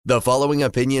The following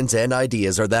opinions and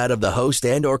ideas are that of the host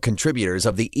and or contributors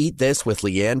of the Eat This with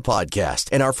Leanne podcast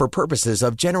and are for purposes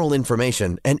of general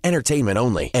information and entertainment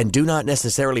only and do not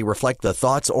necessarily reflect the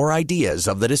thoughts or ideas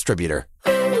of the distributor.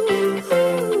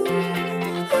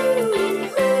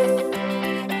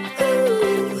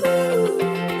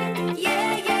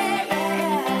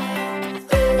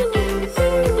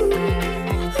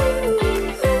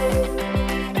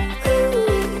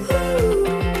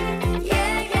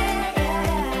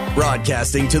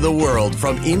 Broadcasting to the world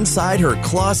from inside her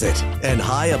closet and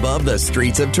high above the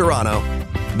streets of Toronto.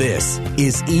 This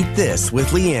is Eat This with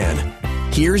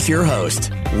Leanne. Here's your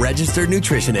host, registered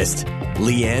nutritionist,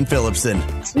 Leanne Phillipson.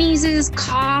 Sneezes,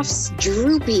 coughs,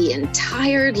 droopy and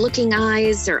tired-looking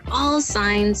eyes are all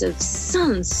signs of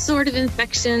some sort of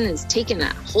infection has taken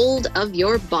a hold of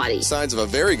your body. Signs of a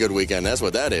very good weekend. That's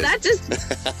what that is. That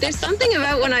just, there's something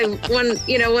about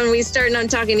when we started on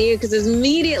talking to you, because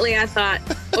immediately I thought,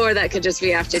 or that could just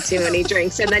be after too many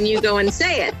drinks, and then you go and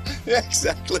say it. Yeah,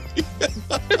 exactly.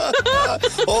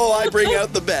 Oh, I bring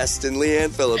out the best in Leanne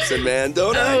Phillipson, man,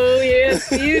 don't I? Oh,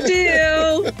 yes, you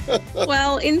do.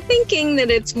 Well, in thinking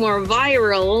that it's more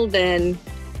viral than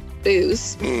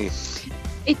booze,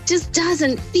 it just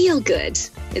doesn't feel good.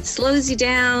 It slows you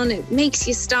down. It makes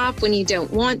you stop when you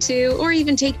don't want to, or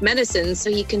even take medicine so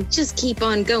you can just keep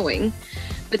on going.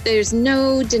 But there's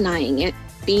no denying it.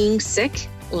 Being sick,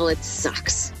 well, it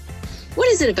sucks. What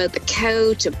is it about the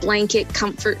couch, a blanket,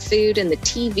 comfort food, and the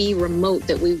TV remote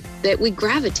that we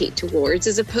gravitate towards,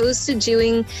 as opposed to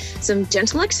doing some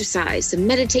gentle exercise, some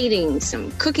meditating, some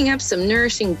cooking up some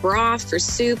nourishing broth for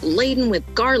soup laden with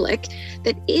garlic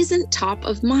that isn't top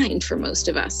of mind for most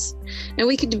of us? Now,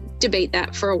 we could debate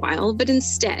that for a while, but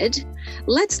instead,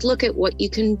 let's look at what you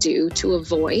can do to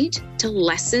avoid, to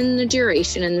lessen the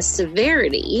duration and the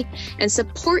severity, and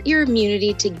support your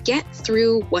immunity to get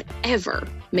through whatever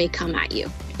may come at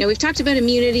you. Now, we've talked about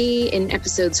immunity in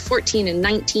episodes 14 and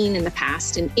 19 in the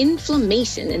past, and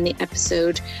inflammation in the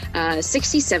episode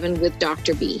 67 with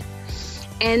Dr. B.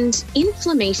 And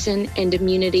inflammation and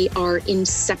immunity are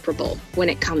inseparable when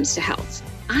it comes to health.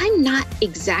 I'm not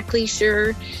exactly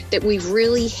sure that we've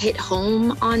really hit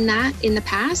home on that in the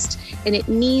past, and it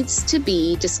needs to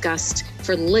be discussed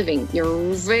for living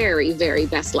your very, very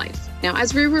best life. Now,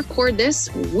 as we record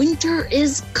this, winter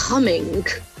is coming.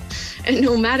 And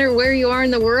no matter where you are in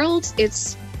the world,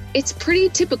 it's pretty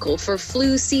typical for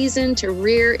flu season to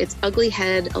rear its ugly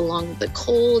head along with the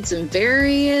colds and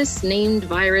various named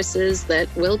viruses that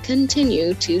will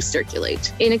continue to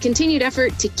circulate. In a continued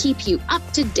effort to keep you up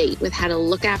to date with how to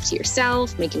look after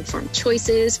yourself, make informed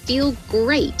choices, feel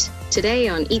great, today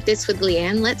on Eat This with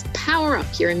Leanne, let's power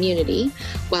up your immunity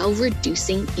while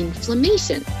reducing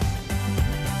inflammation.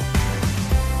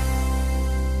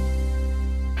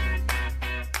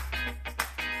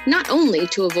 Not only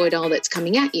to avoid all that's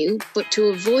coming at you, but to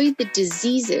avoid the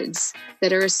diseases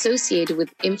that are associated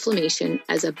with inflammation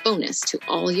as a bonus to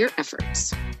all your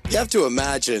efforts. You have to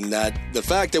imagine that the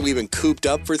fact that we've been cooped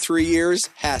up for 3 years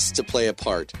has to play a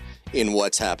part in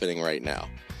what's happening right now.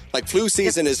 Like, flu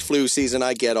season is flu season.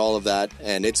 I get all of that,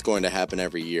 and it's going to happen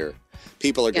every year.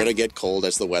 People are going to get cold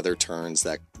as the weather turns,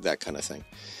 that kind of thing.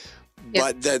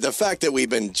 But the fact that we've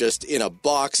been just in a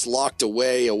box, locked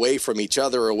away from each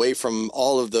other, away from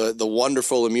all of the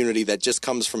wonderful immunity that just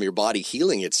comes from your body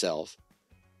healing itself,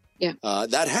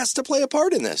 that has to play a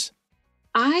part in this.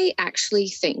 I actually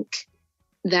think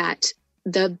that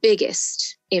the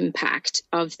biggest impact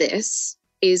of this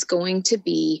is going to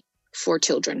be for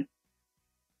children.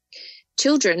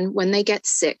 Children, when they get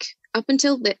sick, up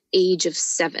until the age of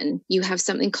 7, you have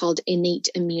something called innate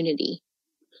immunity.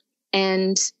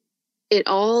 And it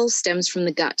all stems from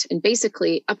the gut. And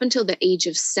basically, up until the age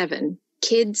of 7,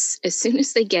 kids, as soon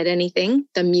as they get anything,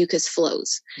 the mucus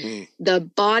flows. The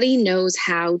body knows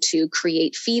how to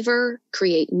create fever,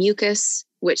 create mucus,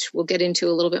 which we'll get into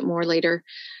a little bit more later,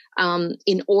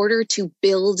 in order to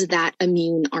build that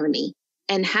immune army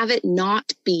and have it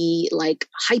not be like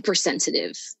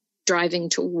hypersensitive, driving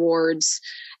towards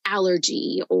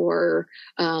allergy or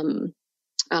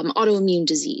autoimmune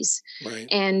disease. Right.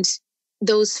 And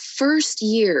those first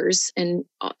years, and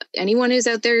anyone who's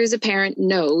out there who's a parent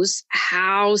knows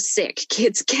how sick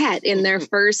kids get in their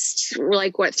first,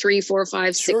 3, 4,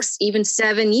 5, 6, even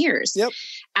 7 years. Yep.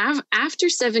 After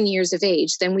 7 years of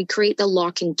age, then we create the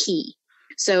lock and key.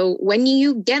 So when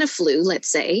you get a flu,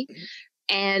 let's say,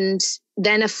 and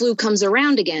then a flu comes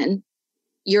around again,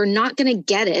 you're not going to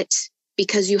get it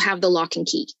because you have the lock and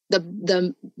key.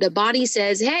 The body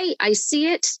says, hey, I see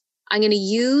it. I'm going to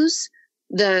use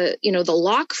the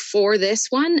lock for this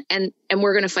one, and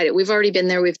we're going to fight it. We've already been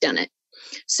there. We've done it.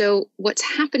 So what's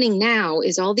happening now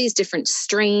is all these different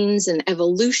strains and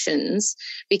evolutions,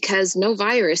 because no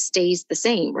virus stays the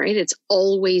same, right? It's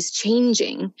always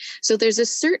changing. So there's a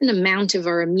certain amount of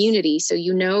our immunity. So,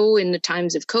 in the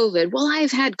times of COVID, well,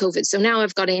 I've had COVID, so now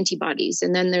I've got antibodies.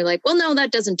 And then they're like, well, no,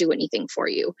 that doesn't do anything for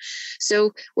you.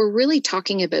 So we're really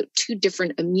talking about two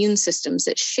different immune systems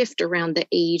that shift around the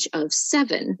age of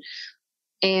 7.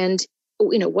 And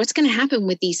what's going to happen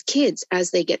with these kids as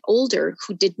they get older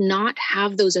who did not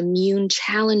have those immune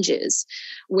challenges,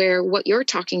 where what you're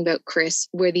talking about, Chris,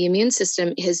 where the immune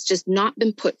system has just not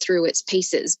been put through its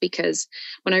paces? Because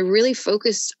when I really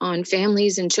focus on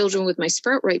families and children with my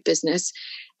Sprout Right business,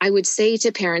 I would say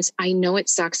to parents, I know it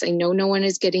sucks. I know no one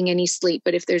is getting any sleep,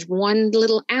 but if there's one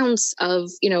little ounce of,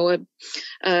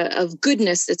 of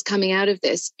goodness that's coming out of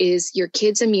this, is your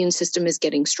kid's immune system is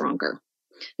getting stronger.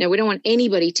 Now, we don't want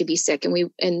anybody to be sick,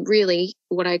 and really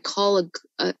what I call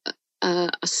a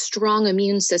strong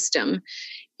immune system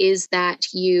is that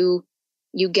you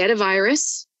get a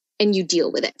virus and you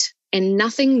deal with it, and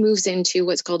nothing moves into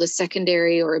what's called a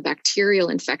secondary or a bacterial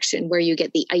infection, where you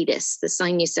get the itis, the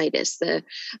sinusitis,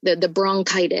 the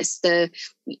bronchitis,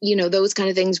 those kind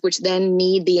of things, which then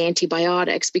need the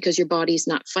antibiotics because your body's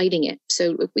not fighting it.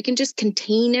 So if we can just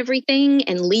contain everything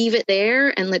and leave it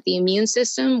there and let the immune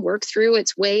system work through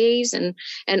its ways and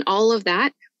all of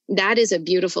that, that is a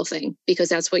beautiful thing, because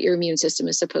that's what your immune system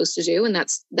is supposed to do. And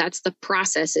that's the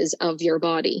processes of your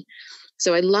body.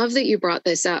 So I love that you brought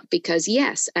this up, because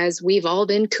yes, as we've all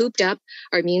been cooped up,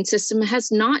 our immune system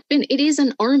has not been, it is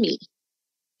an army.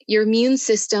 Your immune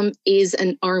system is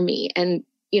an army, and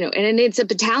it's a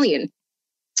battalion.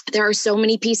 There are so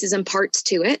many pieces and parts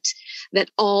to it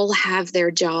that all have their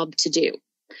job to do.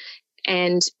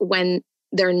 And when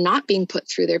they're not being put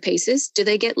through their paces, do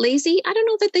they get lazy? I don't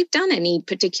know that they've done any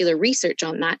particular research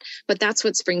on that, but that's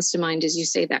what springs to mind as you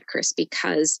say that, Chris,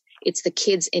 because it's the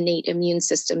kid's innate immune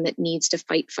system that needs to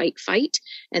fight.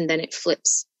 And then it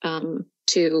flips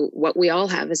to what we all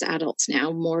have as adults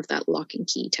now, more of that lock and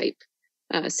key type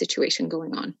situation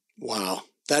going on. Wow.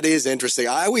 That is interesting.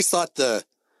 I always thought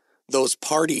those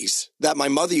parties that my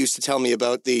mother used to tell me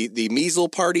about, the measles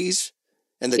parties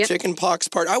and the chicken pox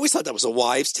part, I always thought that was a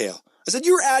wives' tale. I said,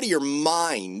 you're out of your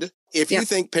mind if you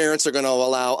think parents are going to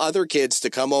allow other kids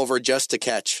to come over just to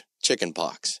catch chicken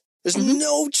pox. There's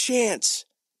no chance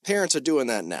parents are doing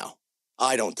that now.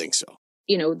 I don't think so.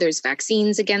 There's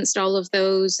vaccines against all of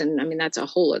those. And I mean, that's a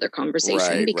whole other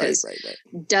conversation, because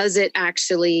does it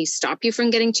actually stop you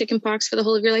from getting chickenpox for the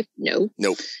whole of your life? No.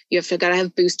 Nope. You got to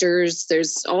have boosters.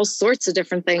 There's all sorts of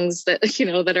different things that,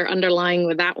 that are underlying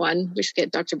with that one. We should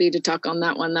get Dr. B to talk on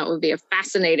that one. That would be a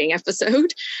fascinating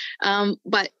episode.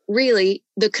 But really,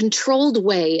 the controlled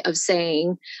way of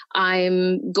saying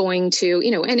I'm going to,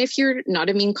 and if you're not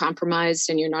immune compromised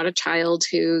and you're not a child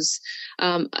who's,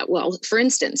 for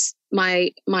instance,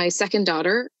 my second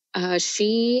daughter,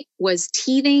 she was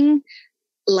teething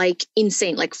like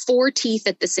insane, like 4 teeth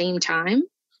at the same time.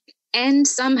 And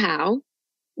somehow,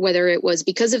 whether it was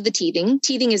because of the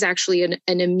teething is actually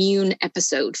an immune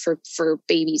episode for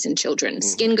babies and children.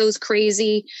 Skin goes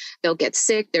crazy, they'll get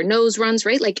sick, their nose runs,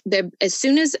 right? Like as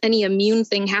soon as any immune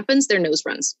thing happens, their nose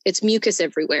runs. It's mucus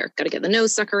everywhere. Got to get the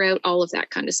nose sucker out, all of that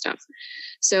kind of stuff.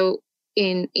 So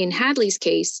in Hadley's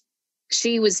case,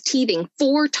 she was teething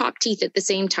 4 top teeth at the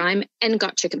same time and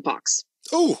got chickenpox.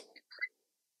 Oh,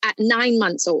 at 9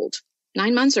 months old,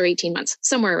 9 months or 18 months,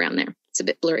 somewhere around there. It's a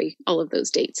bit blurry, all of those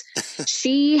dates.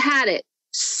 She had it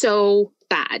so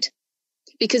bad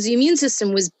because the immune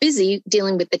system was busy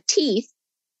dealing with the teeth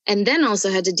and then also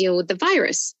had to deal with the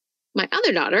virus. My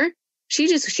other daughter, she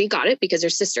got it because her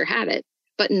sister had it,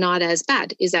 but not as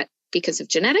bad. Is that because of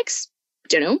genetics?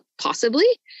 Don't know, possibly.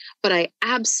 But I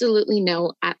absolutely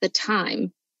know at the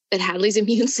time that Hadley's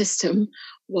immune system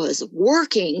was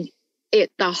working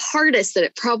it the hardest that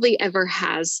it probably ever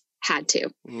has had to.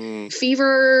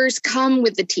 Fevers come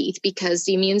with the teeth because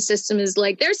the immune system is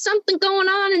like, there's something going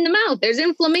on in the mouth. There's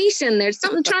inflammation. There's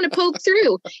something trying to poke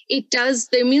through.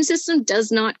 The immune system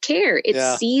does not care.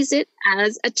 It sees it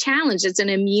as a challenge. It's an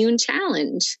immune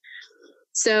challenge.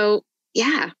 So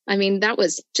yeah, I mean, that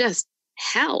was just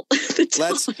hell at the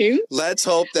time. Let's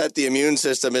hope that the immune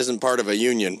system isn't part of a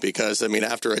union, because I mean,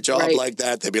 after a job like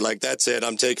that, they'd be like, that's it,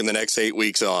 I'm taking the next 8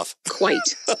 weeks off.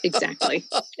 Quite. Exactly.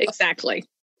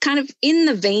 Kind of in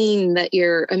the vein that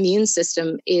your immune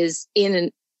system is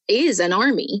an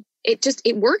army.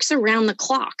 It works around the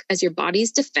clock as your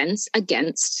body's defense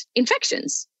against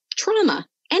infections, trauma,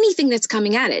 anything that's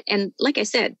coming at it. And like I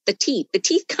said, the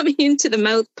teeth coming into the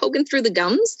mouth, poking through the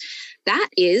gums, that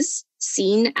is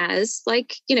seen as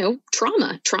like,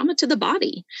 trauma to the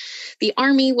body. The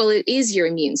army, well, it is your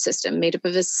immune system made up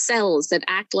of cells that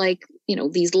act like,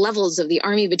 these levels of the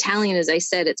army battalion. As I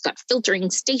said, it's got filtering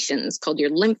stations called your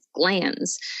lymph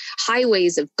glands,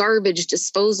 highways of garbage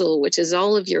disposal, which is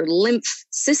all of your lymph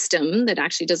system that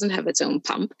actually doesn't have its own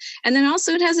pump. And then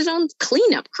also it has its own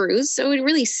cleanup crews. So it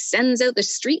really sends out the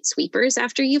street sweepers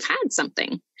after you've had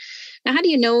something. Now, how do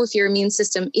you know if your immune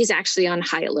system is actually on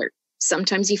high alert?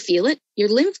 Sometimes you feel it. Your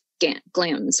lymph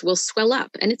glands will swell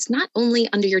up, and it's not only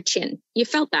under your chin. You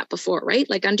felt that before, right?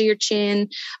 Like under your chin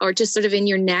or just sort of in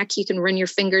your neck, you can run your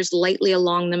fingers lightly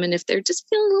along them. And if they're just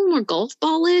feeling a little more golf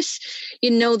ballish,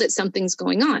 you know that something's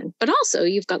going on. But also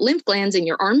you've got lymph glands in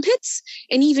your armpits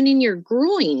and even in your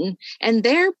groin, and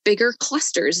they're bigger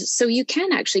clusters. So you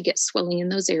can actually get swelling in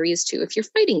those areas too if you're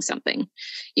fighting something.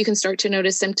 You can start to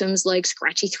notice symptoms like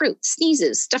scratchy throat,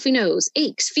 sneezes, stuffy nose,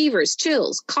 aches, fevers,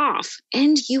 chills, cough,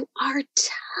 and you are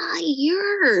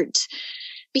tired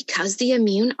because the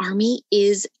immune army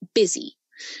is busy.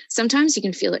 Sometimes you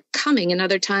can feel it coming, and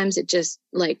other times it just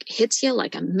like hits you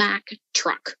like a Mack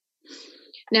truck.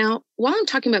 Now, while I'm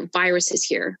talking about viruses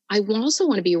here, I also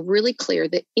want to be really clear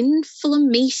that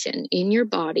inflammation in your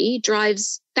body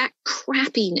drives that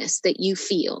crappiness that you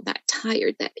feel, that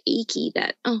tired, that achy,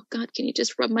 that, oh God, can you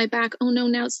just rub my back? Oh no,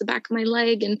 now it's the back of my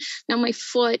leg and now my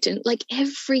foot, and like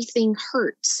everything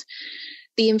hurts.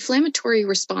 The inflammatory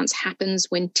response happens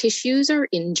when tissues are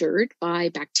injured by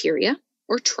bacteria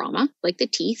or trauma, like the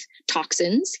teeth,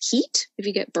 toxins, heat, if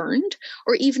you get burned,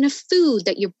 or even a food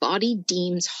that your body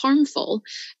deems harmful,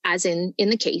 as in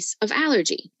the case of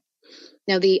allergy.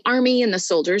 Now, the army and the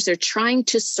soldiers, they're trying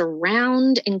to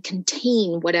surround and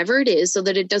contain whatever it is so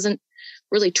that it doesn't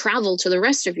really travel to the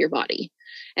rest of your body.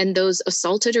 And those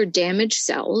assaulted or damaged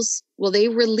cells, well, they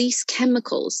release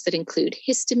chemicals that include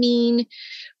histamine,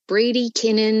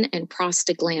 bradykinin, and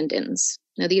prostaglandins.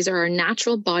 Now, these are our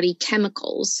natural body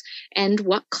chemicals and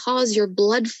what cause your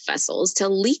blood vessels to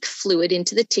leak fluid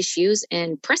into the tissues,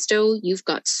 and presto, you've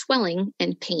got swelling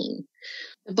and pain.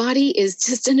 The body is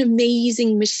just an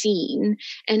amazing machine,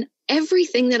 and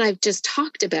everything that I've just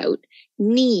talked about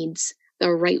needs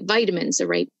the right vitamins, the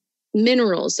right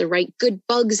minerals, the right good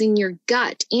bugs in your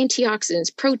gut,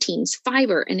 antioxidants, proteins,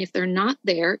 fiber, and if they're not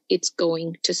there, it's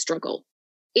going to struggle.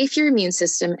 If your immune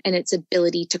system and its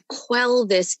ability to quell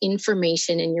this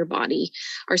information in your body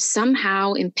are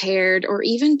somehow impaired or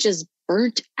even just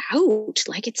burnt out,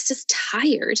 like it's just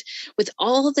tired with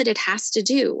all that it has to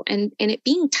do, and it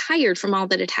being tired from all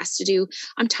that it has to do,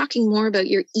 I'm talking more about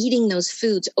you're eating those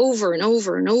foods over and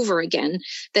over and over again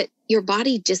that your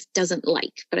body just doesn't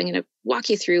like. But I'm going to walk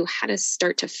you through how to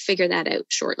start to figure that out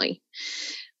shortly.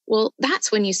 Well,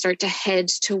 that's when you start to head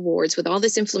towards, with all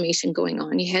this inflammation going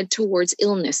on, you head towards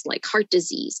illness like heart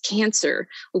disease, cancer,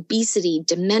 obesity,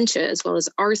 dementia, as well as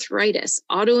arthritis,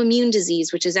 autoimmune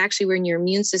disease, which is actually when your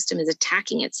immune system is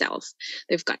attacking itself.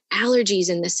 They've got allergies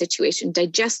in this situation,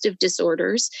 digestive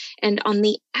disorders, and on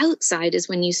the outside is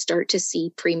when you start to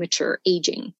see premature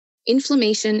aging.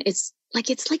 Inflammation, it's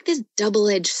like this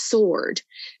double-edged sword,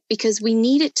 because we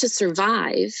need it to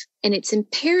survive, and it's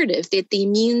imperative that the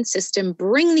immune system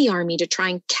bring the army to try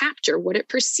and capture what it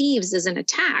perceives as an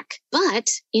attack. But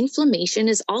inflammation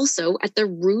is also at the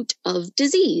root of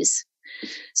disease.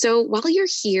 So while you're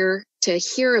here to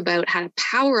hear about how to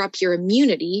power up your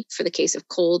immunity for the case of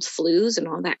colds, flus, and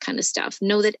all that kind of stuff,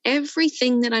 know that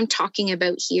everything that I'm talking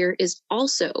about here is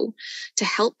also to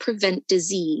help prevent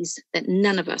disease that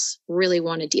none of us really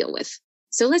want to deal with.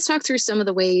 So let's talk through some of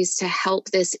the ways to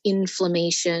help this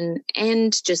inflammation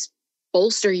and just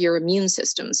bolster your immune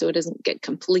system so it doesn't get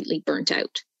completely burnt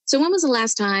out. So when was the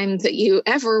last time that you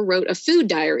ever wrote a food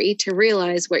diary to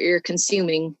realize what you're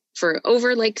consuming for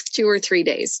over like 2 or 3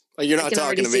 days? Well, you're not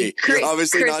talking to me. You're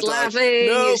obviously Chris not laughing.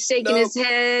 No, he's shaking his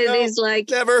head. No, he's like,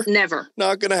 never.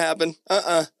 Not going to happen.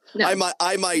 No.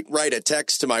 I might write a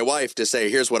text to my wife to say,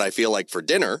 here's what I feel like for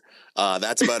dinner.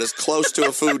 That's about as close to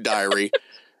a food diary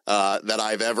that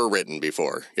I've ever written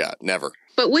before. Yeah, never.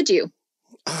 But would you?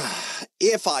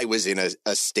 If I was in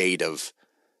a state of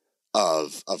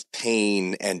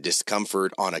pain and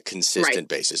discomfort on a consistent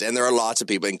basis, and there are lots of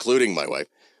people, including my wife,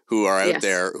 who are out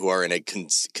there who are in a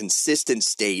consistent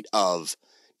state of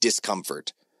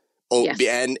discomfort. Oh,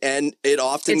 and it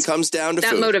often comes down to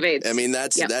food. That motivates. I mean,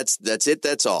 that's it.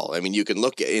 That's all. I mean, you can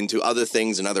look into other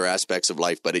things and other aspects of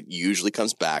life, but it usually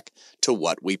comes back to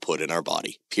what we put in our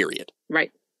body, period.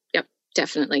 Right. Yep,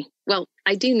 definitely. Well,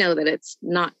 I do know that it's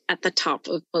not at the top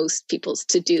of most people's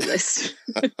to-do list.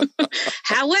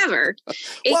 However,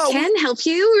 it can help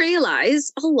you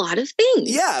realize a lot of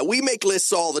things. Yeah, we make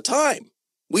lists all the time.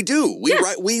 We do.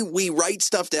 We write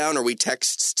stuff down, or we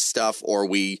text stuff, or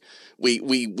we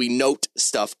note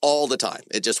stuff all the time.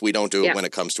 It just, we don't do it when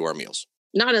it comes to our meals.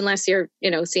 Not unless you're,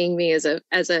 seeing me as a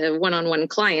one-on-one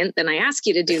client, then I ask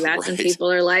you to do that. Right. And people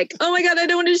are like, "Oh my God, I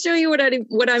don't want to show you what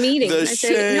I'm eating." The and I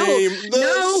say,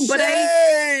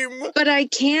 but I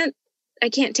can't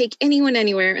take anyone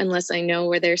anywhere unless I know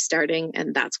where they're starting,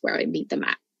 and that's where I meet them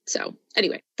at. So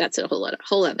anyway, that's a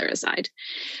whole other aside.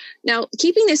 Now,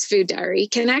 keeping this food diary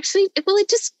can actually,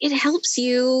 it helps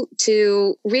you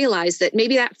to realize that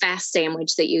maybe that fast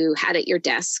sandwich that you had at your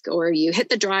desk, or you hit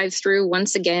the drive-through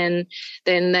once again,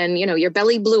 then your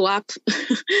belly blew up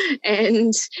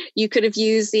and you could have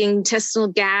used the intestinal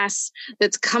gas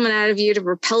that's coming out of you to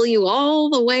propel you all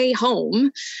the way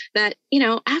home. That,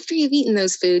 after you've eaten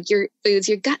those foods,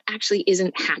 your gut actually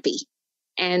isn't happy.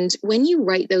 And when you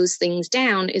write those things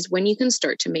down is when you can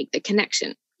start to make the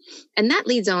connection. And that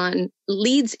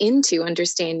leads into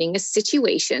understanding a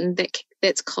situation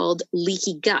that's called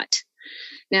leaky gut.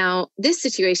 Now, this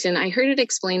situation, I heard it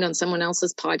explained on someone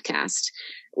else's podcast,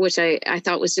 which I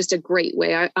thought was just a great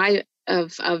way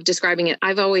of describing it.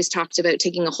 I've always talked about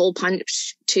taking a hole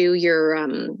punch to your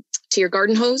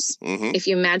garden hose. Mm-hmm. If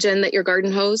you imagine that your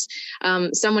garden hose,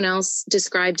 someone else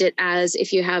described it as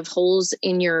if you have holes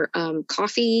in your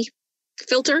coffee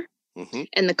filter. Mm-hmm.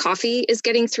 And the coffee is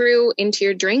getting through into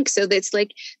your drink. So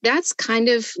that's kind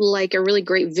of like a really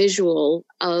great visual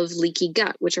of leaky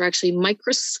gut, which are actually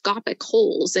microscopic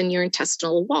holes in your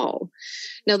intestinal wall.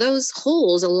 Now, those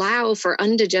holes allow for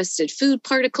undigested food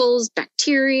particles,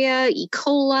 bacteria, E.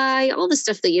 coli, all the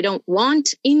stuff that you don't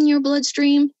want in your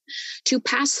bloodstream to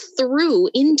pass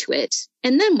through into it.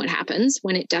 And then what happens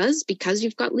when it does, because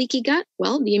you've got leaky gut?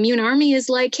 Well, the immune army is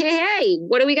like, hey,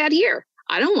 what do we got here?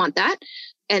 I don't want that.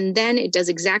 And then it does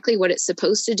exactly what it's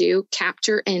supposed to do,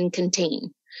 capture and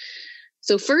contain.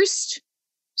 So first,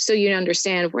 so you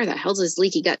understand where the hell does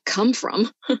leaky gut come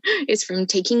from? It's from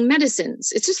taking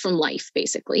medicines. It's just from life,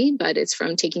 basically, but it's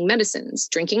from taking medicines,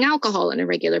 drinking alcohol on a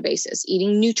regular basis,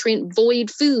 eating nutrient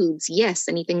void foods. Yes,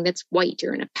 anything that's white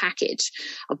or in a package,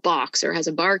 a box, or has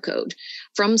a barcode.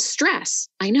 From stress.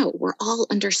 I know we're all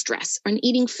under stress, and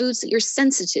eating foods that you're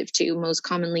sensitive to, most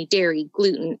commonly dairy,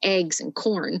 gluten, eggs, and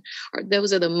corn.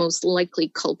 Those are the most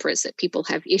likely culprits that people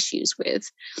have issues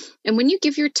with. And when you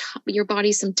give your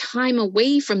body some time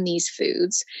away from these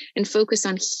foods and focus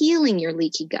on healing your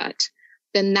leaky gut,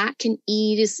 then that can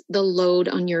ease the load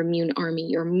on your immune army.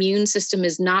 Your immune system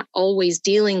is not always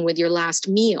dealing with your last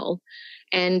meal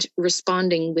and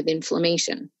responding with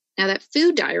inflammation. Now, that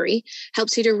food diary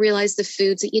helps you to realize the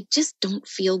foods that you just don't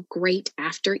feel great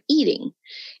after eating.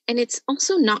 And it's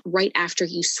also not right after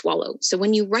you swallow. So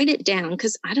when you write it down,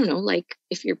 because I don't know, like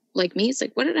if you're like me, it's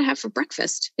like, what did I have for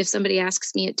breakfast? If somebody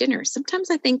asks me at dinner, sometimes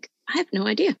I think I have no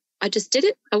idea. I just did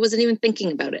it. I wasn't even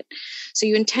thinking about it. So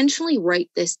you intentionally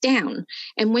write this down.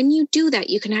 And when you do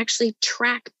that, you can actually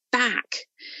track back,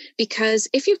 because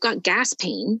if you've got gas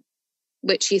pain,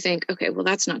 which you think, okay, well,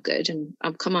 that's not good. And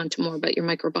I'll come on to more about your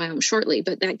microbiome shortly.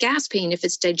 But that gas pain, if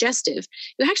it's digestive,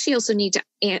 you actually also need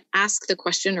to ask the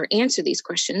question or answer these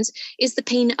questions. Is the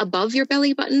pain above your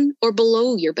belly button or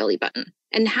below your belly button?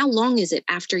 And how long is it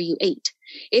after you ate?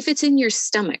 If it's in your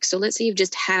stomach, so let's say you've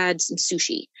just had some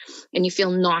sushi and you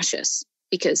feel nauseous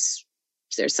because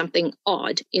there's something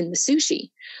odd in the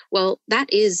sushi. Well,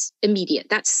 that is immediate.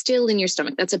 That's still in your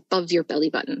stomach. That's above your belly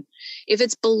button. If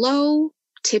it's below,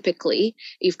 typically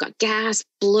you've got gas,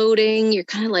 bloating, you're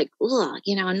kind of like,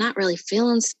 I'm not really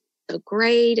feeling so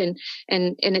great. And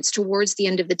it's towards the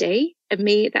end of the day.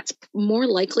 That's more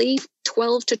likely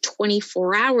 12 to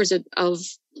 24 hours of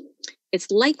it's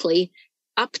likely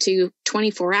up to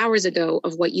 24 hours ago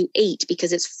of what you ate,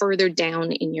 because it's further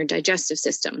down in your digestive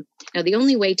system. Now, the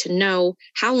only way to know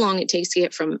how long it takes to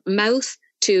get from mouth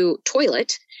to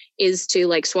toilet is to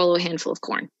swallow a handful of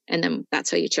corn. And then that's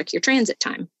how you check your transit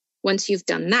time. Once you've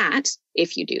done that,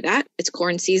 if you do that, it's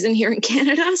corn season here in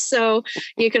Canada. So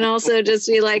you can also just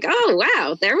be like, oh,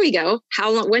 wow, there we go.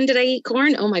 How long? When did I eat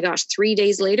corn? Oh my gosh, 3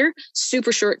 days later,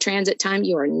 super short transit time.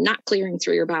 You are not clearing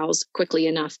through your bowels quickly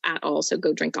enough at all. So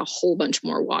go drink a whole bunch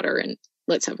more water and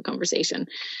let's have a conversation.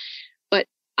 But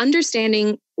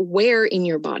understanding where in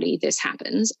your body this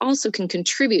happens also can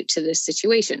contribute to this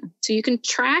situation. So you can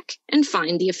track and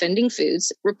find the offending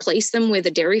foods, replace them with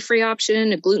a dairy-free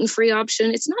option, a gluten-free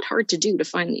option. It's not hard to do to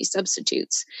find these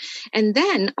substitutes. And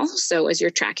then also, as you're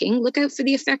tracking, look out for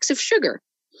the effects of sugar.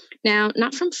 Now,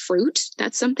 not from fruit,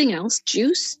 that's something else.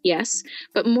 Juice, yes,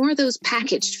 but more of those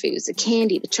packaged foods, the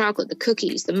candy, the chocolate, the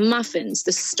cookies, the muffins,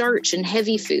 the starch and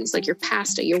heavy foods like your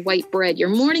pasta, your white bread, your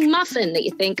morning muffin that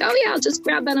you think, oh yeah, I'll just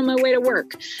grab that on my way to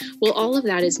work. Well, all of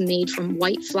that is made from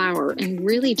white flour and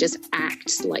really just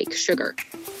acts like sugar.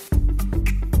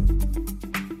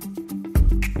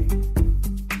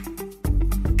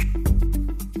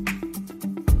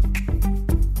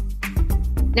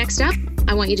 Next up,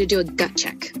 I want you to do a gut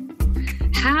check.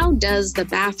 How does the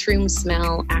bathroom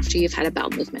smell after you've had a bowel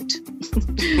movement?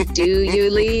 Do you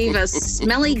leave a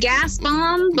smelly gas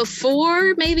bomb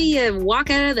before maybe you walk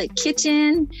out of the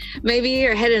kitchen? Maybe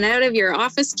you're heading out of your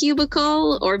office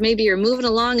cubicle, or maybe you're moving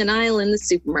along an aisle in the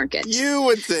supermarket. You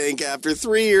would think after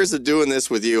 3 years of doing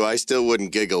this with you, I still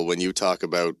wouldn't giggle when you talk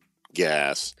about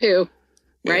gas. Who?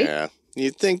 Right? Yeah.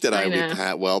 You'd think that I would know.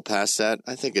 be well past that.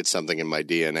 I think it's something in my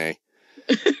DNA.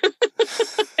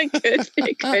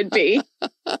 It could be.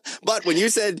 But when you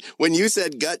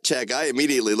said gut check, I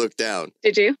immediately looked down.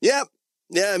 Did you? Yep.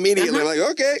 Yeah, immediately. I'm like,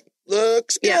 okay,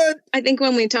 looks good. Yeah. I think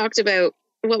when we talked about,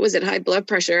 what was it, high blood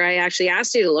pressure, I actually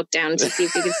asked you to look down to see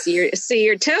if you could see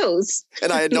your toes.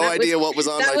 And I had no idea what was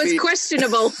on my feet. That was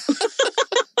questionable.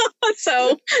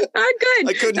 So, not good.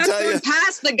 I couldn't tell you.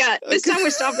 Past the gut. This time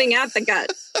we're stopping at the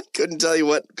gut. I couldn't tell you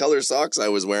what color socks I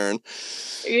was wearing.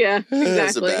 Yeah, exactly. It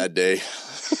was a bad day.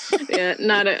 Yeah,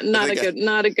 not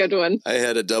a good one. I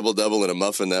had a double and a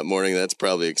muffin that morning. That's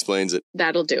probably explains it.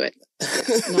 That'll do it.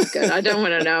 Not good. I don't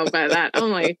want to know about that.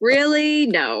 I'm like, really?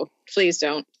 No, please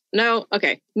don't. No.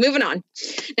 Okay. Moving on.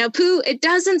 Now, poo, it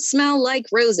doesn't smell like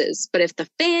roses, but if the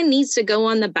fan needs to go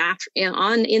in the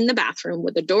bathroom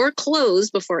with the door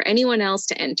closed before anyone else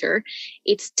to enter,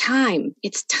 it's time.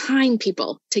 It's time,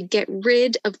 people, to get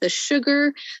rid of the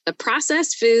sugar, the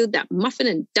processed food, that muffin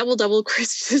and double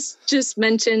Chris just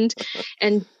mentioned,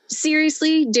 and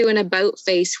seriously do an about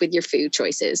face with your food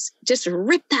choices. Just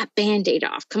rip that Band-Aid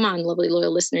off. Come on, lovely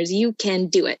loyal listeners, you can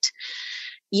do it.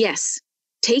 Yes.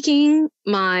 Taking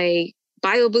my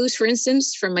BioBoost, for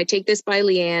instance, from my Take This by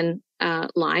Leanne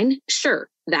line, sure,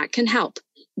 that can help.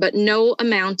 But no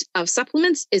amount of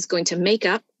supplements is going to make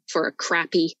up for a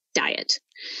crappy diet.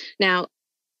 Now,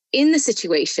 in the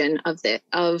situation of the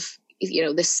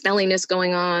smelliness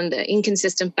going on, the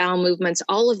inconsistent bowel movements,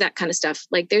 all of that kind of stuff,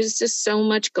 like there's just so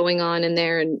much going on in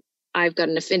there. And I've got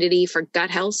an affinity for gut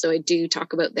health, so I do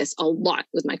talk about this a lot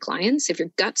with my clients. If your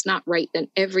gut's not right, then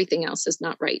everything else is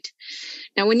not right.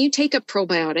 Now, when you take a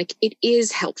probiotic, it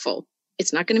is helpful.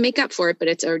 It's not going to make up for it, but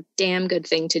it's a damn good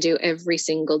thing to do every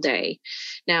single day.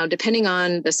 Now, depending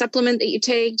on the supplement that you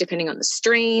take, depending on the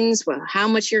strains, well, how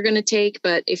much you're going to take.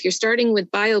 But if you're starting with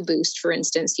BioBoost, for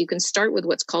instance, you can start with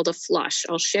what's called a flush.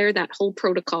 I'll share that whole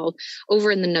protocol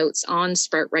over in the notes on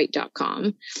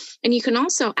sproutright.com. And you can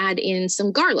also add in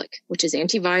some garlic, which is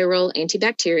antiviral,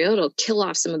 antibacterial. It'll kill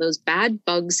off some of those bad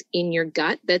bugs in your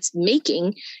gut that's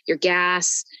making your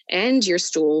gas and your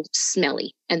stool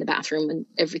smelly, and the bathroom and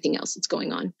everything else that's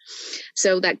going on.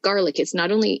 So that garlic, it's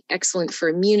not only excellent for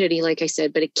immunity, like I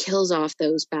said, but it kills off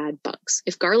those bad bugs.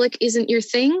 If garlic isn't your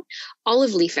thing,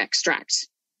 olive leaf extract,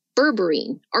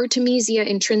 berberine, Artemisia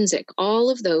intrinsic, all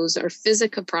of those are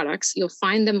Physica products. You'll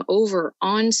find them over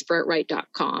on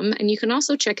sproutright.com. And you can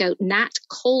also check out Nat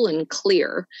Colon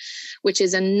Clear, which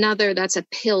is that's a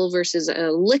pill versus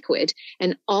a liquid.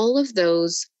 And all of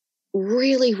those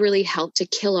really, really help to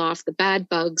kill off the bad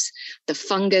bugs, the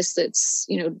fungus that's,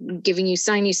 giving you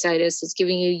sinusitis, it's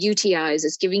giving you UTIs,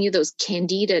 it's giving you those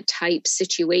candida type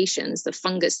situations, the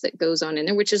fungus that goes on in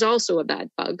there, which is also a bad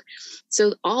bug.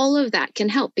 So all of that can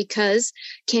help because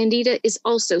candida is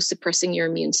also suppressing your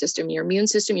immune system. Your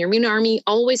immune army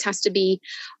always has to be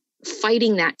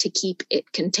fighting that to keep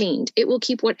it contained. It will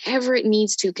keep whatever it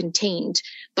needs to contained,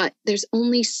 but there's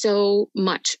only so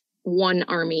much one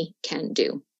army can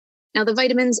do. Now, the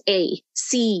vitamins A,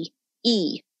 C,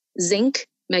 E, zinc,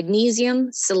 magnesium,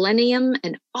 selenium,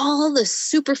 and all the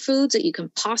superfoods that you can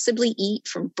possibly eat,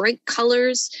 from bright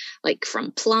colors, like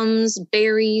from plums,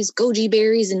 berries, goji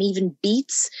berries, and even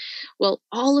beets. Well,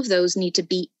 all of those need to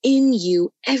be in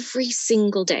you every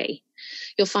single day.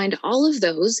 You'll find all of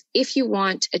those if you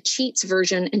want a cheats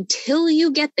version until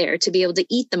you get there to be able to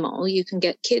eat them all. You can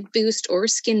get Kid Boost or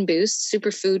Skin Boost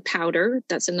Superfood Powder.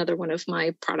 That's another one of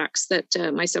my products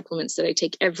my supplements that I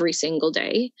take every single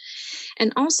day.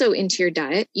 And also into your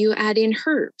diet, you add in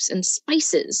herbs and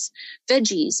spices,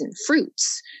 veggies and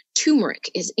fruits, Turmeric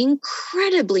is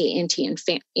incredibly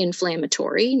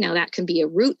anti-inflammatory. Now, that can be a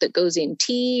root that goes in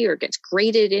tea or gets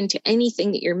grated into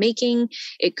anything that you're making.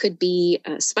 It could be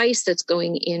a spice that's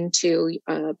going into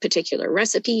a particular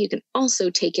recipe. You can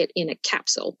also take it in a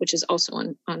capsule, which is also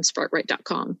on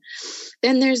sproutright.com.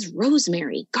 Then there's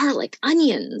rosemary, garlic,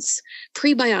 onions,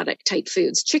 prebiotic type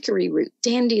foods, chicory root,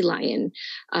 dandelion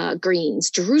greens,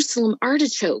 Jerusalem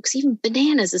artichokes, even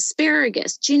bananas,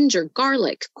 asparagus, ginger,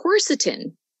 garlic,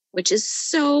 quercetin, which is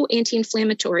so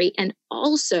anti-inflammatory and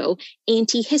also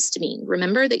antihistamine.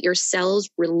 Remember that your cells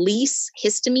release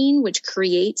histamine, which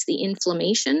creates the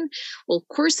inflammation. Well,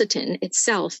 quercetin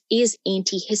itself is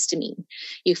antihistamine.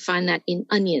 You find that in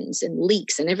onions and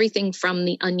leeks and everything from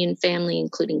the onion family,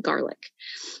 including garlic.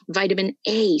 Vitamin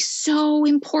A, so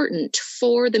important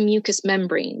for the mucous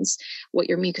membranes. What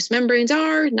your mucous membranes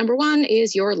are, number one,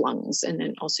 is your lungs, and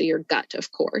then also your gut,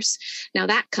 of course. Now,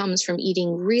 that comes from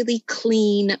eating really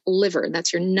clean liver.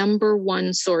 That's your number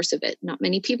one source of it. Not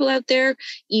many people out there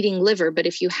eating liver, but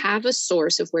if you have a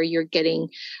source of where you're getting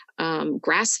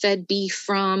grass-fed beef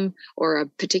from, or a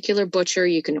particular butcher,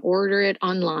 you can order it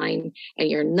online, and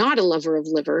you're not a lover of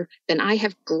liver, then I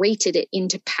have grated it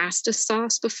into pasta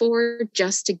sauce before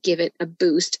just to give it a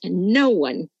boost, and no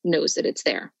one knows that it's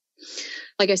there.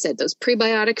 Like I said, those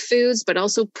prebiotic foods, but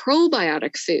also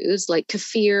probiotic foods like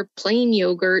kefir, plain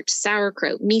yogurt,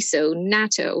 sauerkraut, miso,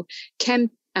 natto,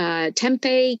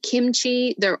 tempeh,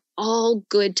 kimchi, they're all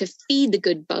good to feed the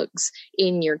good bugs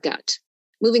in your gut.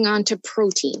 Moving on to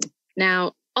protein.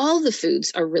 Now, all the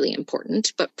foods are really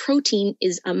important, but protein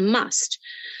is a must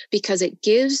because it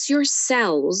gives your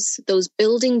cells those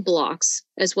building blocks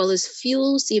as well as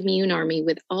fuels the immune army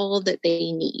with all that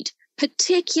they need,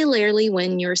 particularly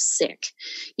when you're sick.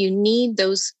 You need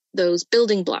those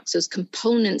building blocks, those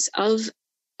components of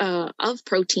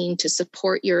protein to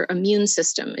support your immune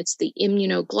system. It's the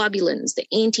immunoglobulins, the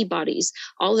antibodies,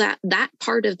 all that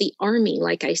part of the army,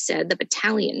 like I said, the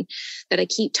battalion that I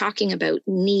keep talking about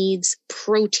needs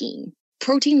protein.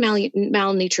 Protein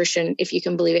malnutrition, if you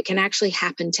can believe it, can actually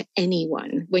happen to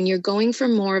anyone. When you're going for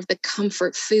more of the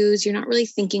comfort foods, you're not really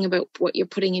thinking about what you're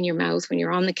putting in your mouth when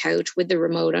you're on the couch with the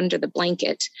remote under the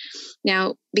blanket.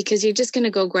 Now, because you're just going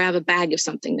to go grab a bag of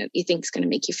something that you think is going to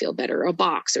make you feel better, a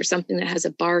box or something that has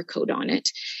a barcode on it.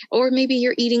 Or maybe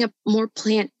you're eating a more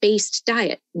plant-based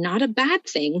diet. Not a bad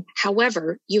thing.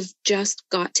 However, you've just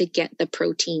got to get the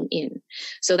protein in.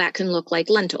 So that can look like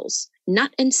lentils.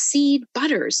 Nut and seed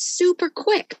butters, super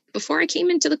quick. Before I came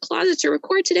into the closet to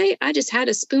record today, I just had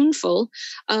a spoonful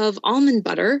of almond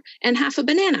butter and half a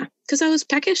banana because I was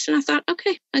peckish and I thought,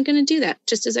 okay, I'm going to do that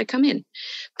just as I come in.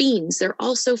 Beans, they're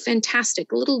also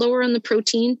fantastic, a little lower on the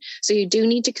protein. So you do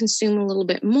need to consume a little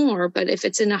bit more, but if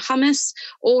it's in a hummus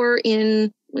or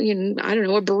in a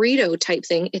burrito type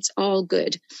thing, it's all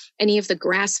good. Any of the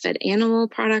grass-fed animal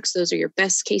products, those are your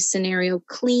best case scenario.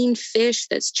 Clean fish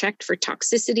that's checked for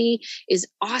toxicity is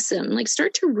awesome. Like,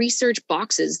 start to research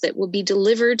boxes that will be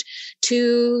delivered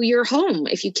to your home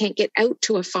if you can't get out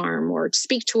to a farm, or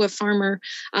speak to a farmer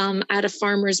at a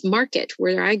farmer's market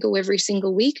where I go every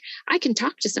single week. I can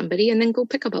talk to somebody and then go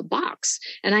pick up a box,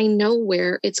 and I know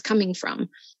where it's coming from.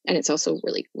 And it's also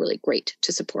really, really great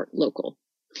to support local.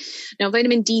 Now,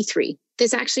 vitamin D3,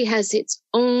 this actually has its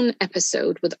own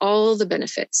episode with all the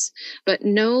benefits, but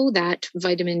know that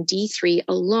vitamin D3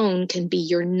 alone can be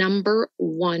your number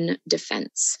one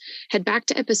defense. Head back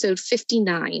to episode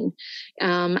 59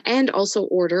 and also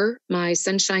order my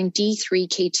Sunshine D3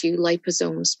 K2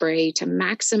 liposome spray to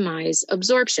maximize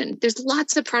absorption. There's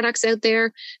lots of products out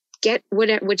there. Get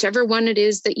whichever one it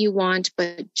is that you want,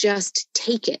 but just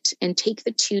take it and take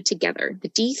the two together. The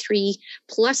D3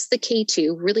 plus the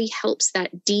K2 really helps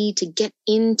that D to get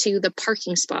into the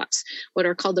parking spots, what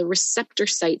are called the receptor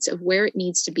sites of where it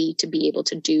needs to be able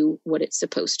to do what it's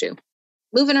supposed to.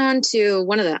 Moving on to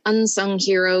one of the unsung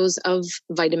heroes of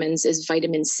vitamins is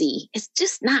vitamin C. It's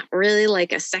just not really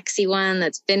like a sexy one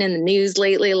that's been in the news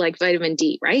lately like vitamin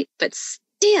D, right? But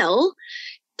still,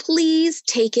 please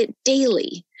take it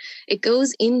daily. It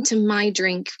goes into my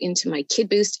drink, into my Kid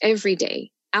Boost every day.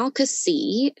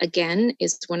 Alka-C, again,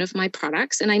 is one of my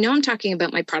products. And I know I'm talking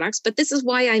about my products, but this is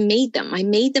why I made them. I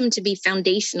made them to be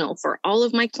foundational for all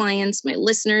of my clients, my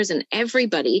listeners, and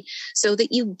everybody, so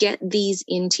that you get these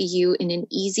into you in an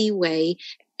easy way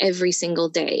every single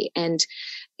day. And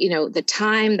the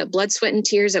time, the blood, sweat, and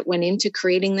tears that went into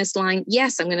creating this line.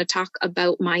 Yes, I'm going to talk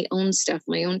about my own stuff,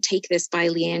 my own Take This by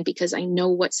Leanne, because I know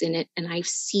what's in it and I've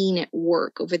seen it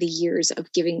work over the years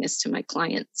of giving this to my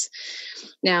clients.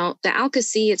 Now, the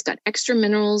Alka-C, it's got extra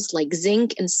minerals like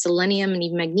zinc and selenium and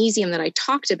even magnesium that I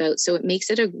talked about, so it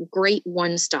makes it a great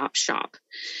one-stop shop.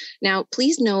 Now,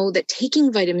 please know that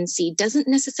taking vitamin C doesn't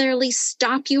necessarily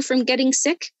stop you from getting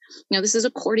sick. Now, this is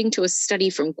according to a study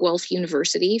from Guelph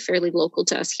University, fairly local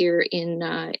to us here in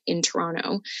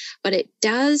Toronto, but it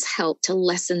does help to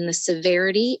lessen the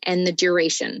severity and the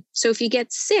duration. So if you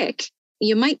get sick,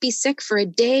 you might be sick for a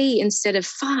day instead of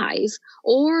 5,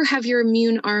 or have your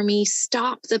immune army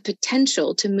stop the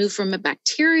potential to move from a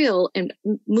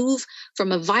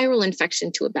viral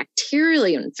infection to a bacterial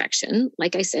infection.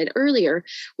 Like I said earlier,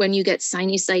 when you get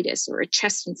sinusitis or a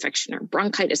chest infection or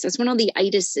bronchitis, that's when all the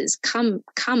itises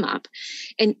come up.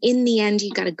 And in the end, you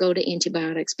got to go to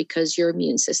antibiotics because your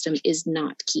immune system is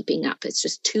not keeping up. It's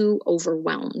just too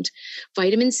overwhelmed.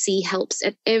 Vitamin C helps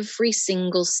at every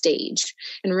single stage.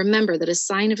 And remember that a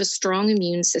sign of a strong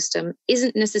immune system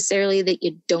isn't necessarily that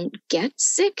you don't get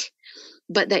sick,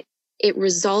 but that it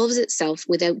resolves itself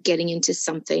without getting into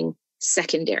something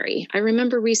secondary. I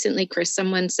remember recently, Chris,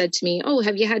 someone said to me, "Oh,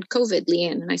 have you had COVID,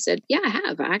 Leanne?" And I said, "Yeah, I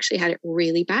have. I actually had it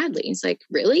really badly." He's like,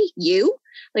 "Really? You?"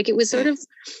 Like it was sort of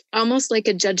almost like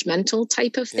a judgmental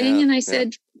type of thing. Yeah, and I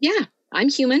said, "Yeah, I'm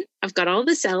human. I've got all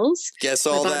the cells." Guess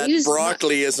all that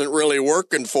broccoli isn't really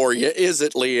working for you, is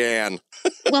it, Leanne?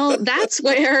 Well, that's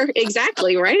where,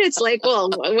 exactly, right? It's like, well,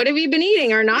 what have you been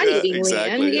eating or not eating,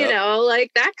 exactly, Leanne?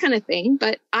 Like that kind of thing.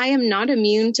 But I am not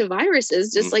immune to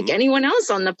viruses, just like anyone else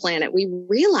on the planet. We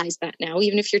realize that now,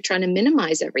 even if you're trying to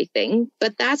minimize everything.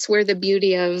 But that's where the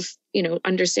beauty of,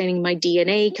 understanding my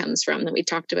DNA comes from, that we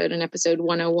talked about in episode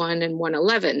 101 and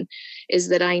 111, is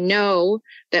that I know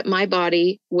that my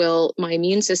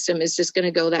immune system is just going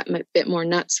to go that bit more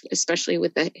nuts, especially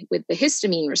with the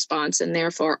histamine response. And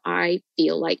therefore I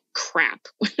feel like crap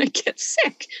when I get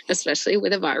sick, especially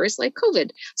with a virus like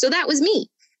COVID. So that was me.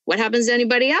 What happens to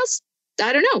anybody else?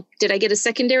 I don't know. Did I get a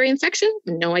secondary infection?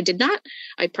 No, I did not.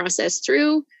 I processed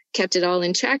through, kept it all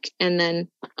in check, and then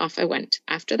off I went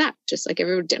after that. Just like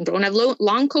everyone, don't have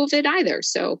long COVID either.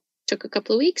 So took a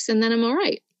couple of weeks and then I'm all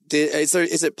right. Is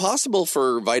it possible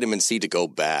for vitamin C to go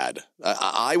bad?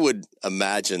 I would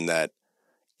imagine that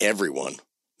everyone,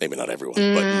 maybe not everyone,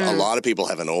 but a lot of people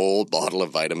have an old bottle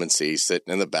of vitamin C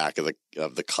sitting in the back of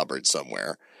the cupboard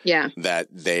somewhere. Yeah. That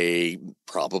they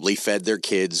probably fed their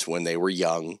kids when they were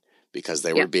young because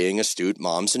they were being astute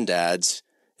moms and dads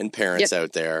and parents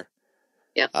out there.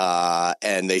 Yep.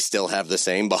 And they still have the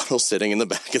same bottle sitting in the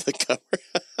back of the cupboard.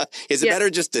 Is it better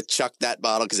just to chuck that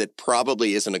bottle because it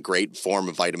probably isn't a great form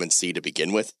of vitamin C to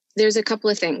begin with? There's a couple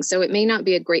of things. So it may not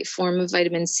be a great form of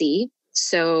vitamin C.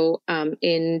 So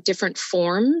in different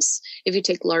forms, if you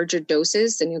take larger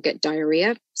doses, then you'll get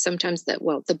diarrhea. Sometimes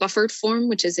the buffered form,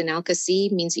 which is in Alka-C,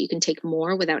 means that you can take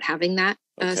more without having that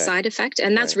side effect.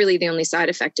 And that's really the only side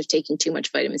effect of taking too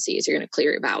much vitamin C is you're going to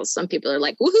clear your bowels. Some people are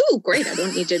like, woohoo, great. I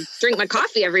don't need to drink my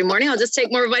coffee every morning. I'll just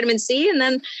take more vitamin C and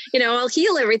then, I'll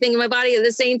heal everything in my body at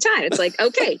the same time. It's like,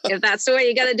 okay, if that's the way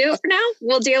you got to do it for now,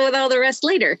 we'll deal with all the rest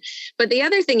later. But the